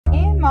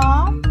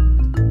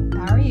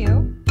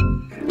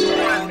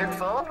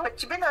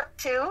What you been up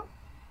to?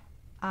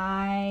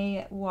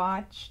 I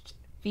watched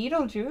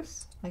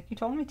Beetlejuice, like you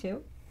told me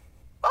to.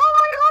 Oh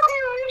my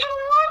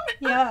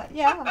god, the original Yeah,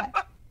 yeah. one!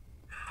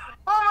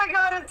 Oh my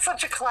god, it's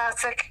such a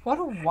classic. What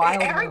a wild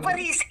movie.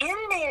 Everybody's in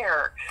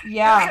there. Look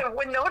Yeah. at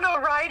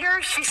Winona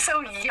Ryder, she's so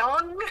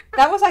young.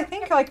 That was, I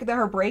think, like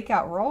her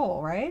breakout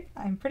role, right?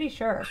 I'm pretty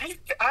sure.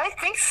 I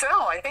think so.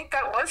 I think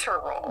that was her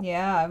role.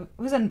 Yeah, it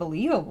was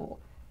unbelievable.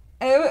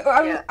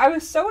 Yeah. I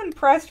was so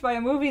impressed by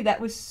a movie that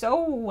was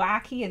so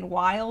wacky and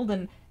wild,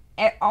 and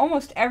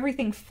almost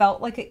everything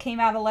felt like it came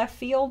out of left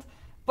field,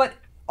 but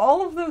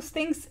all of those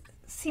things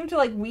seemed to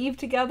like weave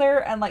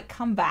together and like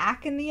come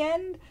back in the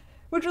end,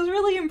 which was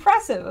really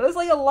impressive. It was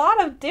like a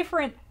lot of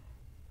different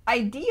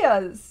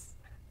ideas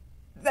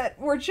that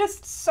were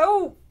just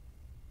so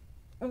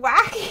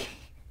wacky.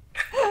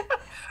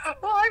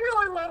 Well, I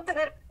really love that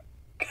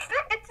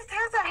it just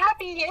has a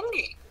happy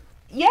ending.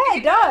 Yeah,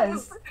 it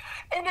does.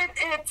 And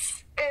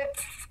it's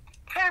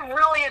kind of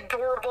really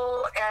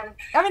adorable and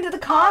I mean, the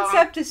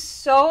concept is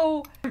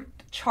so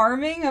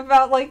charming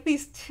about like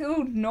these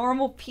two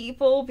normal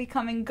people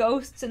becoming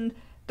ghosts, and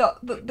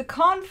the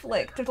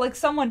conflict of like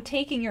someone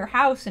taking your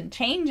house and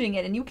changing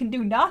it and you can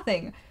do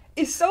nothing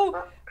is so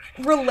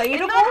and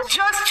relatable. not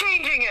just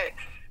changing it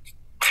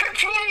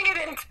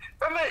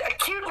from a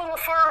cute little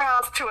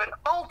farmhouse to an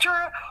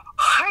ultra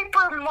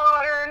hyper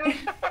modern.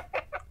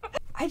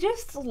 I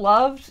just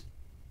loved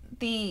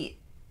the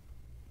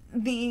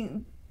the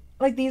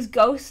like these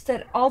ghosts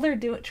that all they're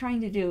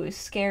trying to do is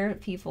scare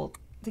people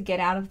to get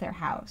out of their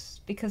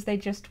house because they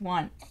just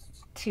want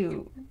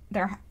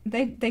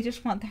they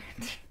just want their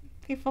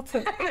people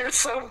to. They're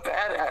so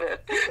bad at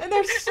it. And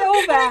they're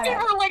so bad. They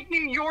were like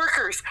New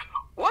Yorkers.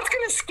 What's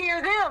going to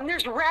scare them?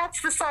 There's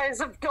rats the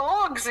size of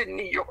dogs in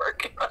New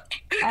York.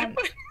 And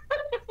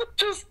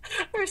Just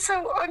they're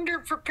so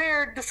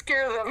underprepared to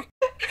scare them.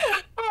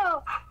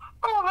 Oh,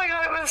 oh my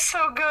god, it was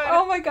so good.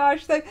 oh my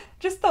gosh, the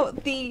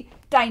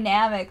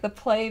dynamic, the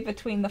play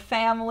between the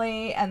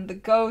family and the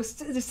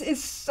ghosts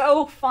is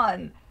so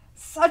fun.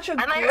 Such a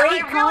And great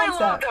I really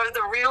love concept.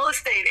 the real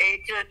estate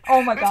agent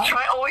Oh my who's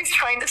god. always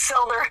trying to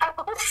sell their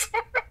house.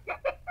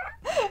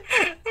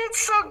 It's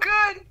so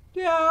good.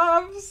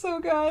 Yeah, so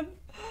good.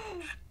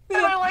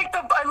 And I like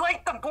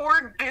the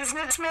bored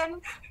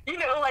businessman. You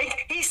know,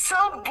 like he's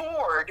so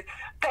bored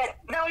that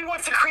now he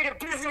wants to create a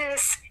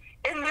business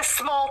in this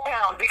small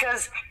town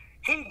because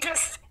he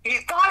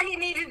thought he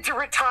needed to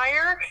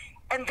retire,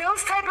 and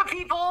those type of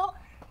people,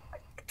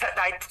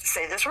 I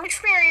say this from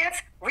experience,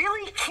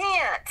 really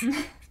can't.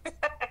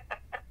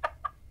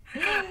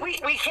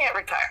 we can't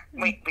retire.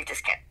 We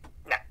just can't.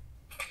 No.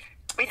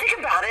 We think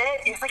about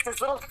it. It's like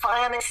this little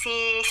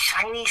fantasy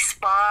shiny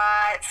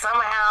spot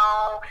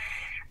somehow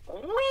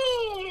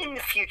way in the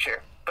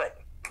future,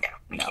 but no,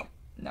 we No, can't.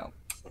 no.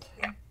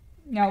 No.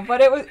 No,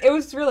 but it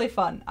was really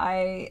fun.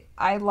 I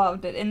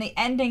loved it, and the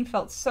ending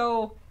felt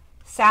so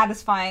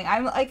satisfying.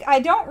 I'm like, I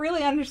don't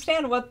really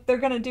understand what they're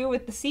gonna do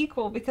with the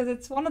sequel because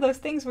it's one of those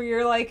things where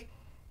you're like,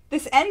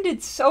 this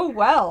ended so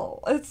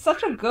well. It's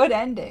such a good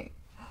ending.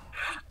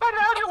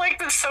 Imagine like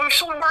the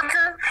social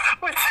worker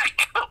with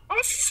the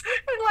ghosts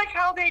and like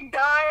how they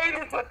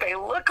died and what they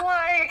look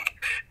like.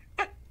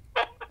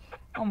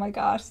 Oh my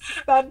gosh,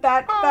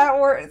 that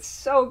word is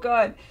so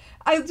good.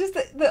 I just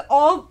the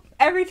all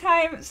every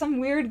time some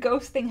weird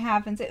ghost thing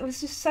happens, it was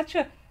just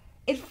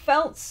it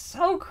felt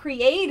so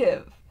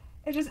creative.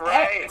 It just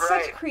Right, such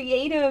right.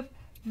 creative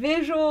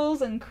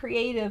visuals and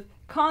creative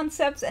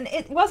concepts, and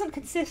it wasn't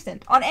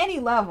consistent on any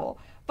level.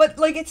 But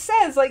like it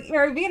says, like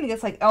very beginning,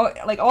 it's like, oh,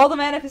 like all the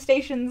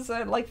manifestations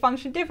like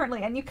function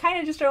differently, and you kind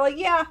of just are like,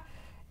 yeah,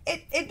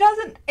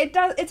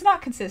 it's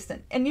not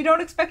consistent, and you don't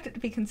expect it to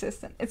be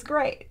consistent. It's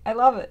great. I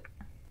love it.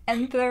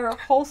 And their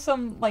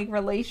wholesome like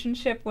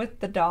relationship with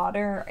the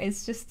daughter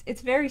is just,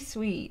 it's very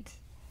sweet.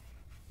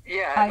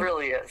 Yeah, it I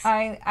really is.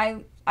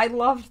 I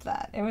loved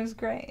that. It was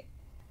great.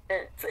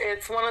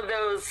 It's one of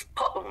those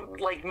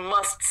like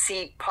must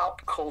see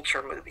pop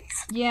culture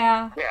movies.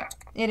 Yeah, Yeah,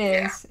 it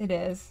yeah, is. It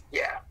is.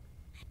 yeah.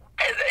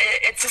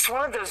 It's just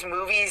one of those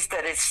movies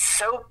that is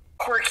so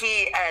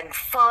quirky and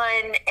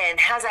fun and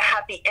has a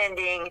happy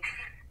ending,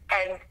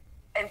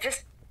 and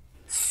just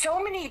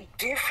so many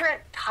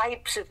different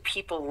types of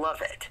people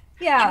love it.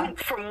 Yeah. Even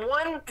from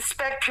one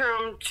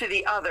spectrum to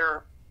the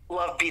other,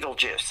 love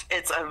Beetlejuice.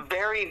 It's a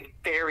very,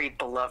 very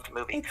beloved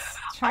movie. It's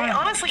I charming.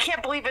 honestly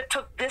can't believe it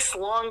took this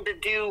long to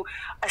do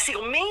a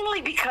sequel,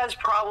 mainly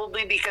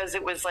probably because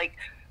it was like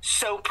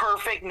so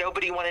perfect,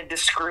 nobody wanted to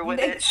screw with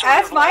it.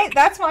 That's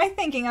my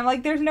thinking. I'm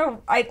like, there's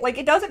no,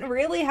 it doesn't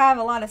really have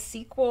a lot of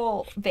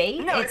sequel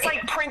bait. No, it's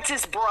like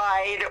Princess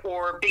Bride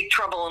or Big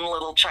Trouble in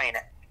Little China.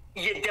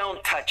 You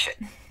don't touch it.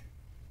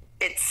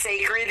 It's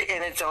sacred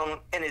in its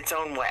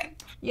own way.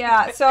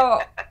 Yeah,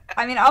 so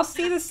I mean, I'll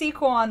see the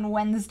sequel on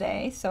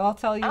Wednesday, so I'll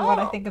tell you what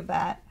I Oh, think of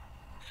that.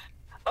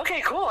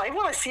 okay, cool. I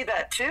want to see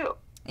that too.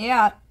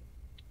 Yeah,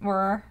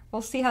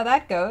 we'll see how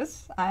that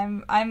goes.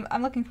 I'm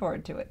looking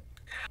forward to it.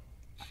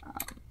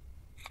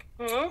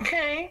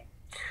 Okay.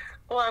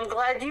 Well, I'm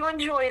glad you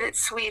enjoyed it,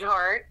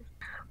 sweetheart.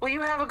 Well,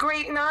 you have a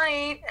great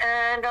night,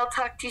 and I'll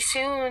talk to you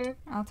soon.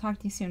 I'll talk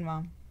to you soon,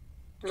 Mom.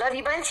 Love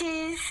you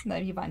bunches.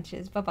 Love you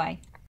bunches. Bye-bye.